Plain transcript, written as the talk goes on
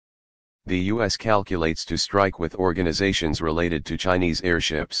the U.S. calculates to strike with organizations related to Chinese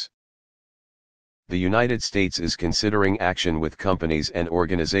airships. The United States is considering action with companies and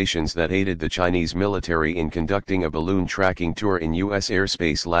organizations that aided the Chinese military in conducting a balloon tracking tour in U.S.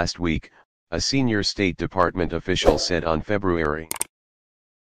 airspace last week, a senior State Department official said on February.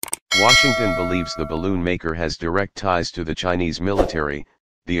 Washington believes the balloon maker has direct ties to the Chinese military,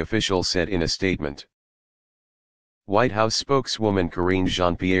 the official said in a statement. White House spokeswoman Karine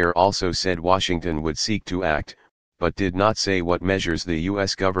Jean-Pierre also said Washington would seek to act, but did not say what measures the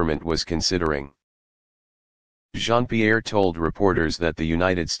U.S. government was considering. Jean-Pierre told reporters that the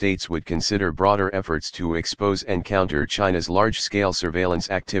United States would consider broader efforts to expose and counter China's large-scale surveillance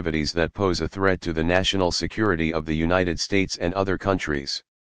activities that pose a threat to the national security of the United States and other countries.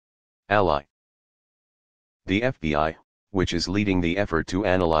 Ally. The FBI, which is leading the effort to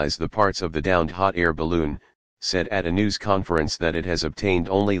analyze the parts of the downed hot air balloon, said at a news conference that it has obtained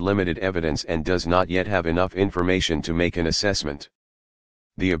only limited evidence and does not yet have enough information to make an assessment.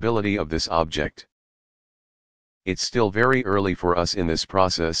 The ability of this object. It's still very early for us in this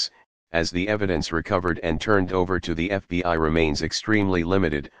process, as the evidence recovered and turned over to the FBI remains extremely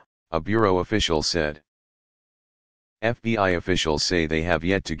limited, a bureau official said. FBI officials say they have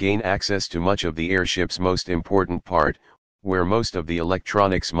yet to gain access to much of the airship's most important part, where most of the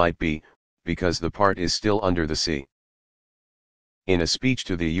electronics might be, because the part is still under the sea. In a speech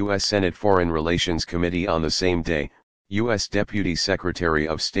to the U.S. Senate Foreign Relations Committee on the same day, U.S. Deputy Secretary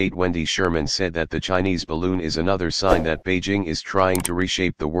of State Wendy Sherman said that the Chinese balloon is another sign that Beijing is trying to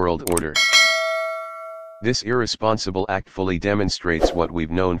reshape the world order. This irresponsible act fully demonstrates what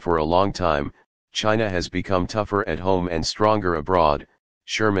we've known for a long time: China has become tougher at home and stronger abroad,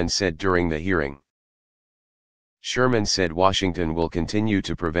 Sherman said during the hearing. Sherman said Washington will continue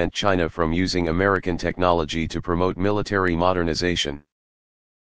to prevent China from using American technology to promote military modernization.